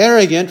are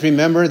arrogant,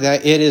 remember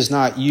that it is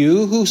not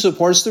you who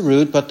supports the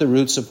root, but the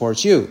root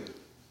supports you.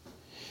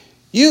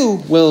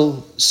 You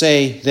will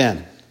say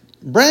then,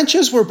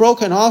 branches were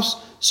broken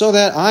off so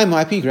that I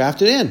might be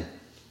grafted in.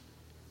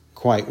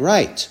 Quite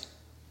right.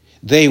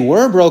 They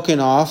were broken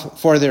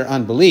off for their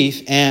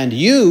unbelief, and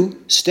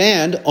you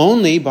stand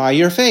only by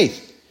your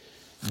faith.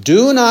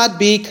 Do not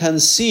be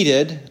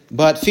conceited,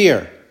 but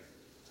fear.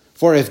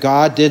 For if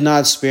God did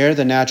not spare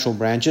the natural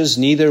branches,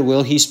 neither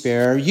will he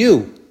spare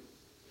you.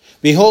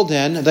 Behold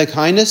then the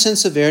kindness and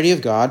severity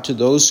of God to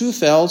those who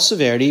fell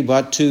severity,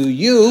 but to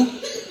you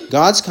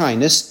God's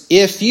kindness,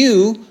 if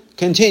you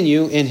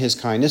continue in his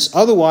kindness.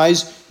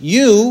 Otherwise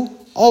you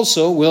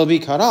also will be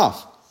cut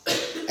off.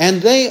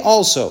 And they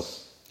also,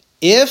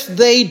 if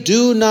they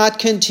do not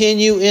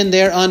continue in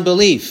their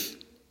unbelief,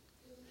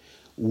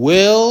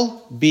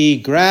 will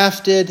be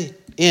grafted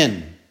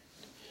in.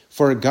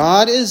 For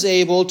God is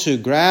able to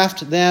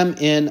graft them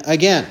in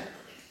again.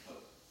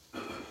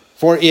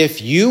 For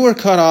if you were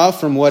cut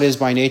off from what is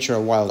by nature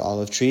a wild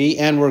olive tree,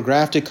 and were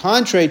grafted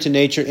contrary to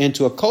nature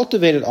into a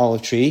cultivated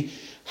olive tree,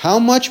 how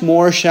much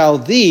more shall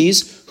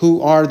these,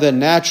 who are the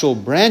natural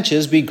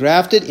branches, be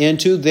grafted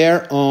into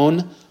their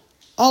own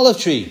olive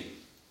tree?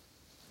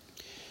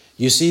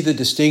 You see the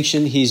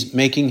distinction he's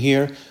making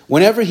here?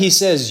 Whenever he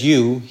says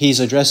you, he's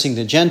addressing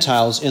the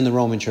Gentiles in the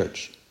Roman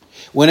church.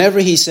 Whenever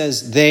he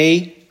says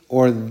they,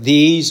 or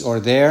these,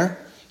 or their,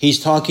 he's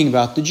talking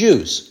about the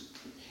Jews.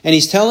 And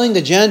he's telling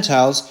the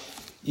Gentiles,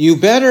 you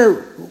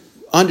better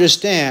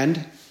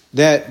understand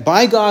that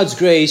by God's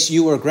grace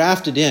you were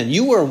grafted in.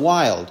 You were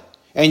wild,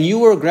 and you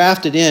were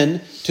grafted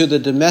in to the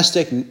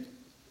domestic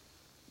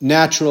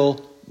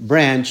natural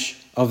branch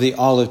of the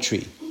olive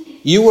tree.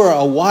 You were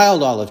a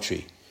wild olive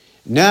tree.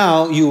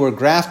 Now you were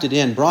grafted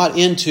in, brought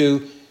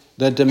into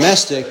the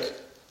domestic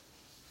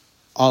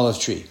olive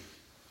tree,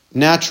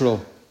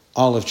 natural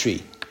olive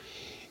tree.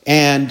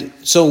 And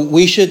so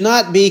we should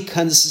not be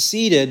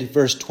conceited,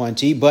 verse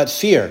 20, but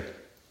fear.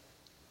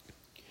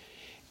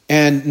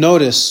 And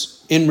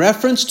notice, in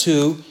reference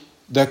to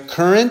the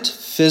current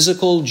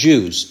physical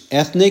Jews,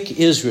 ethnic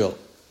Israel,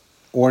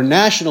 or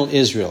national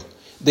Israel,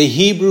 the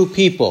Hebrew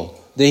people,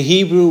 the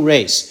Hebrew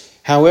race,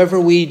 however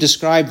we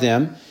describe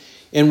them,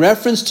 in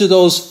reference to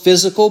those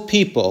physical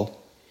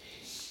people,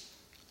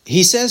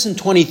 he says in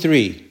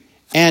 23,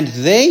 and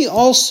they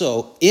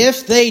also,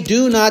 if they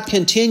do not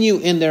continue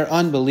in their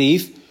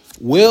unbelief,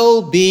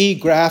 will be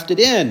grafted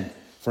in,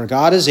 for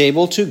God is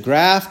able to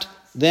graft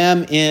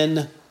them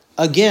in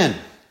again.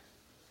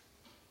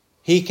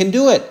 He can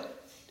do it.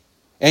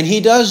 And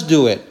he does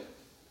do it.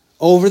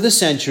 Over the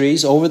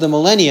centuries, over the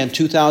millennia,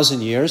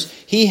 2,000 years,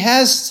 he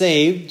has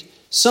saved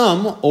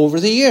some over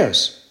the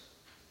years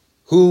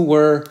who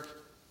were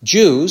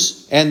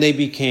Jews and they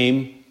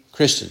became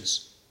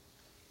Christians.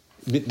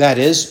 That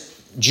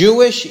is,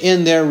 Jewish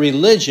in their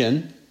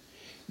religion,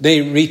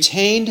 they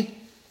retained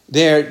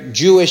their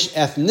Jewish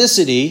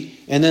ethnicity,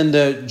 and then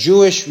the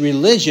Jewish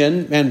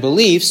religion and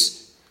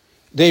beliefs,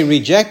 they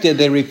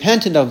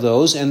repented of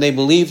those, and they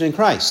believed in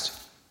Christ.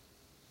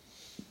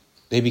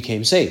 They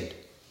became saved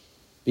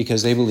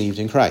because they believed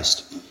in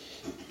Christ.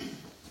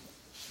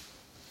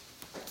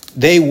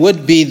 They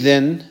would be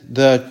then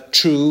the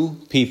true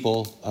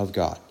people of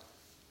God.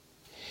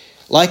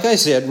 Like I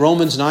said,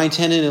 Romans 9,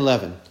 10, and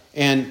 11.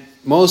 And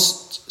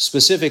most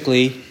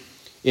specifically,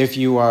 if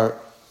you are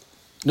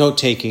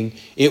note-taking,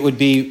 it would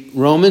be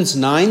Romans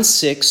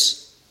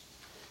 9:6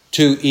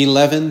 to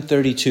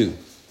 11:32.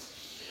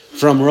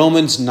 From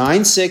Romans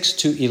 9:6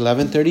 to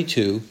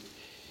 11:32,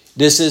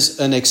 this is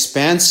an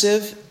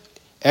expansive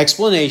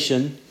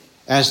explanation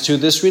as to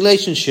this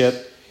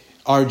relationship.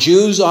 Are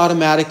Jews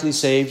automatically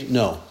saved?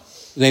 No.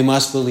 They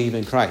must believe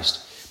in Christ.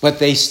 But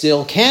they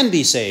still can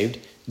be saved.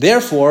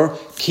 Therefore,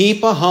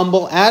 keep a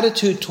humble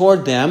attitude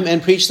toward them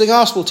and preach the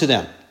gospel to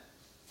them.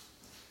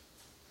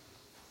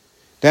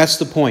 That's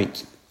the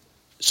point.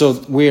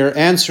 So we are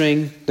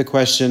answering the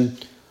question,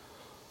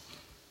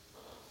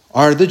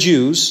 are the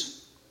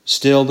Jews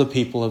still the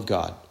people of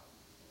God?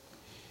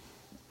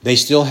 They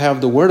still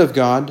have the Word of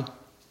God,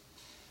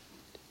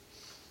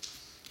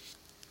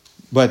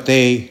 but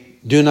they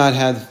do not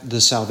have the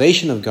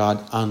salvation of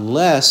God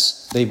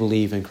unless they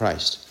believe in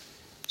Christ.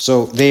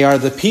 So they are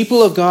the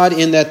people of God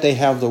in that they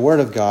have the Word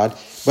of God,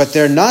 but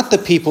they're not the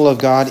people of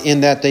God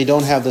in that they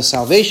don't have the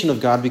salvation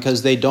of God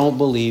because they don't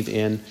believe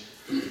in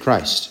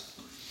Christ.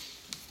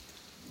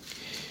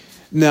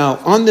 Now,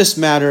 on this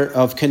matter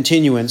of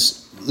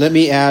continuance, let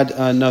me add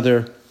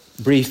another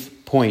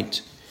brief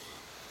point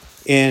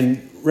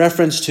in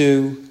reference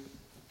to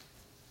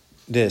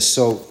this.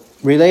 So,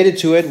 related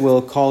to it,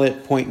 we'll call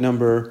it point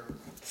number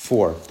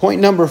 4.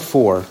 Point number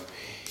 4.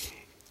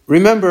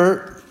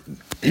 Remember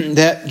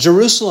that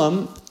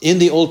Jerusalem in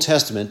the Old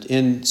Testament,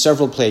 in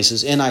several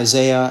places, in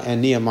Isaiah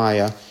and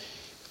Nehemiah,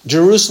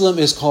 Jerusalem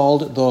is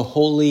called the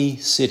Holy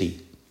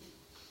City.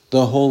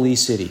 The Holy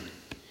City.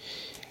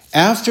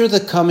 After the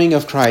coming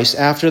of Christ,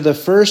 after the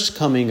first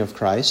coming of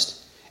Christ,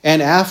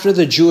 and after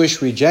the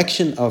Jewish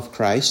rejection of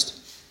Christ,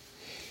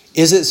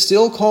 is it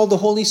still called the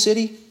Holy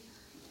City?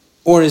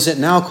 Or is it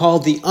now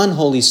called the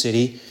unholy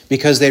city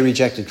because they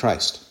rejected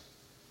Christ?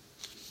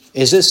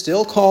 Is it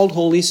still called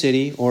Holy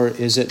City, or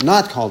is it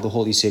not called the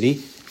Holy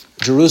City,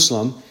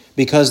 Jerusalem,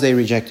 because they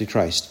rejected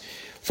Christ?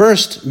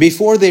 First,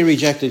 before they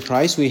rejected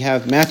Christ, we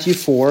have Matthew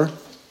 4,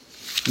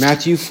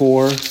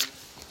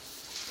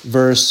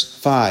 verse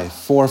 5,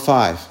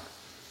 4:5.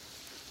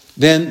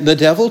 Then the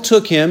devil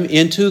took him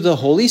into the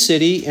holy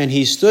city, and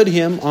he stood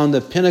him on the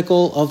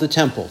pinnacle of the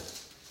temple.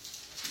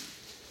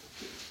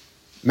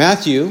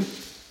 Matthew,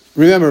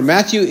 remember,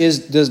 Matthew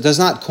does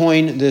not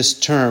coin this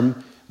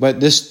term, but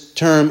this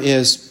term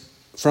is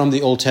from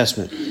the Old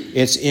Testament.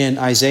 It's in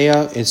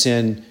Isaiah, it's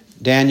in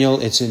Daniel,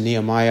 it's in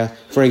Nehemiah.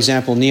 For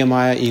example,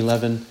 Nehemiah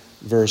 11,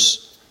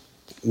 verse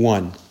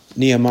 1.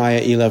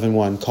 Nehemiah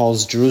 11:1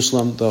 calls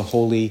Jerusalem the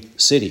holy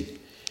city.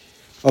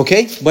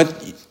 Okay, but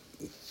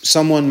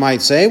someone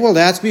might say, well,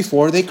 that's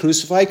before they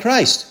crucified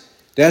Christ.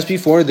 That's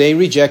before they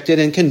rejected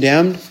and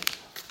condemned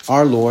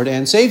our Lord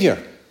and Savior.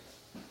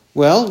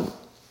 Well,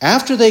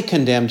 after they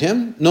condemned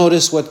him,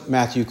 notice what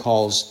Matthew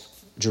calls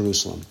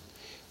Jerusalem.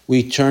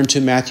 We turn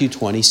to Matthew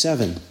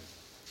 27.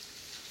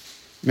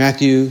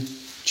 Matthew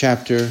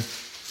chapter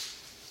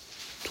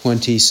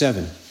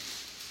 27.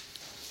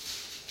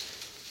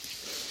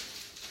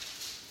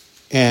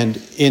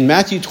 And in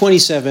Matthew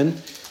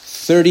 27,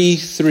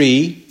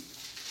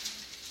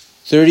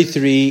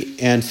 33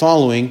 and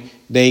following,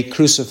 they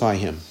crucify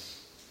him.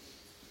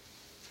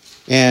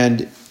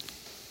 And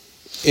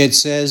it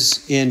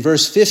says in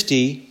verse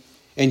 50,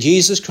 and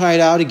Jesus cried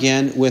out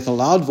again with a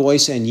loud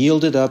voice and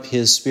yielded up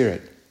his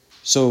spirit.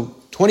 So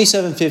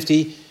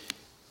 27:50,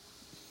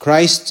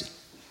 Christ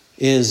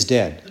is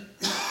dead.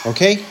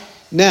 Okay?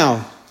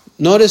 Now,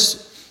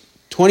 notice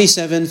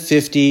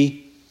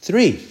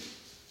 27:53,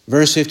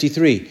 verse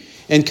 53.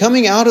 And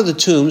coming out of the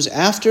tombs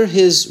after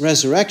his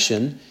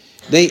resurrection,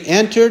 they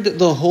entered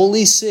the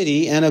holy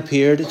city and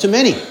appeared to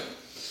many.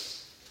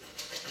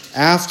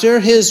 After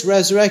his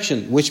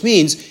resurrection, which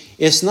means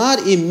it's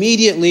not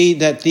immediately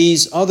that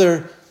these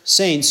other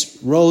saints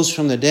rose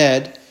from the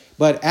dead,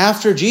 but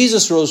after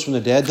Jesus rose from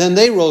the dead, then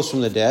they rose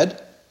from the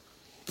dead,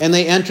 and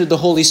they entered the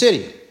holy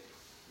city.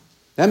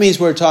 That means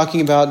we're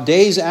talking about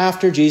days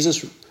after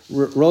Jesus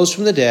rose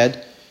from the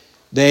dead,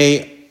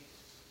 they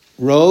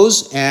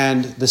rose,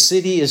 and the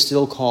city is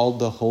still called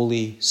the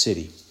holy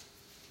city.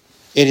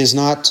 It is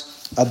not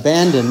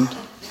abandoned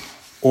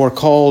or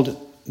called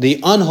the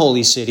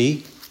unholy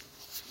city,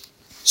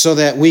 so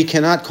that we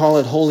cannot call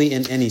it holy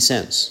in any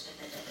sense.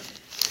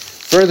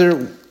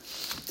 Further,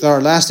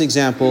 our last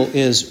example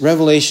is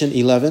Revelation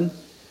 11.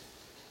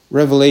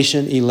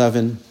 Revelation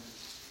 11,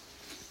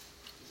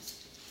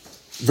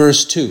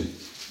 verse 2.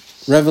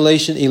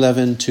 Revelation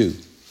 11:2.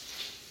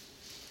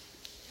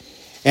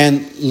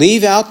 And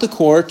leave out the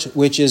court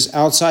which is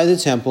outside the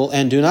temple,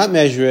 and do not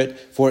measure it,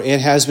 for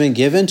it has been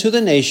given to the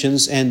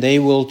nations, and they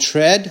will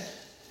tread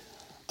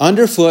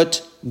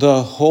underfoot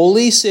the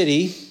holy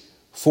city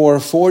for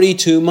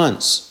 42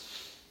 months.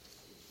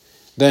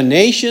 The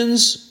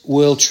nations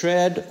will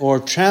tread or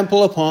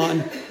trample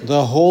upon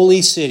the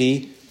holy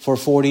city for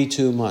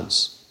 42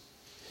 months.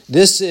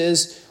 This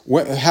is,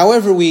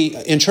 however we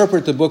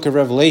interpret the book of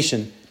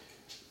Revelation,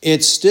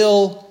 it's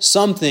still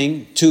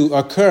something to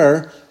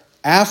occur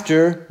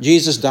after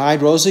Jesus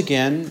died, rose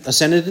again,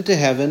 ascended into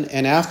heaven,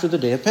 and after the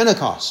day of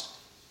Pentecost.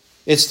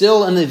 It's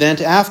still an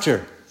event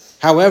after,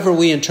 however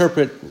we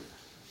interpret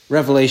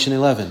Revelation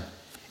 11.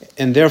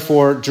 And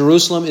therefore,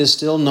 Jerusalem is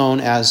still known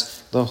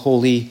as the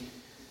Holy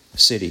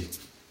City.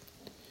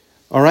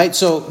 All right,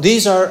 so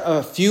these are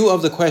a few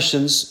of the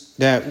questions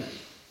that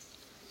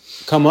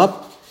come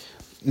up.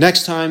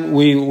 Next time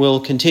we will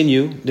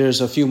continue.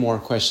 There's a few more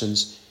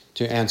questions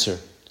to answer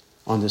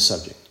on this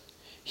subject.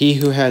 He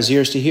who has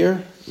ears to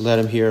hear, let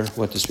him hear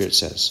what the Spirit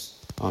says.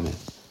 Amen.